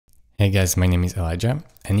Hey guys, my name is Elijah,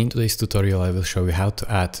 and in today's tutorial I will show you how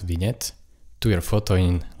to add vignette to your photo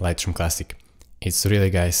in Lightroom Classic. It's really,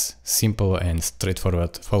 guys, simple and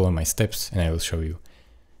straightforward. Follow my steps and I will show you.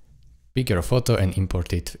 Pick your photo and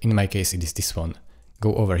import it. In my case it is this one.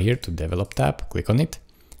 Go over here to Develop tab, click on it,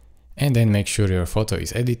 and then make sure your photo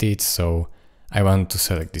is edited. So I want to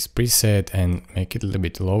select this preset and make it a little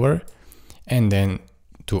bit lower. And then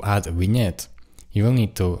to add a vignette, you will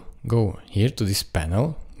need to go here to this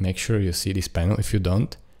panel. Make sure you see this panel. If you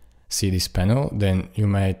don't see this panel, then you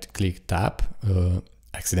might click tab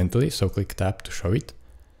accidentally. So click tab to show it.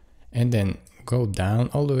 And then go down,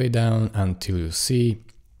 all the way down until you see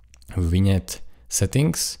vignette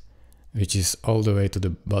settings, which is all the way to the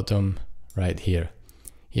bottom right here.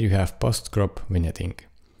 Here you have post crop vignetting.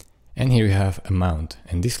 And here you have amount.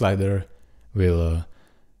 And this slider will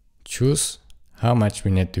choose how much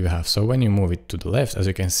vignette do you have. So when you move it to the left, as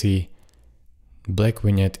you can see, black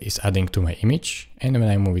vignette is adding to my image, and when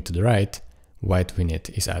I move it to the right, white vignette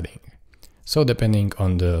is adding. So depending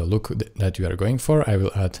on the look that you are going for, I will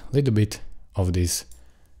add a little bit of this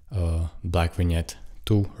black vignette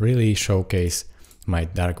to really showcase my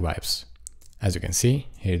dark vibes. As you can see,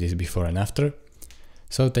 here it is before and after.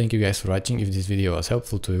 So thank you guys for watching. If this video was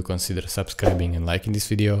helpful to you, consider subscribing and liking this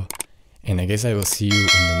video. And I guess I will see you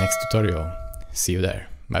in the next tutorial. See you there.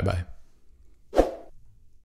 Bye bye.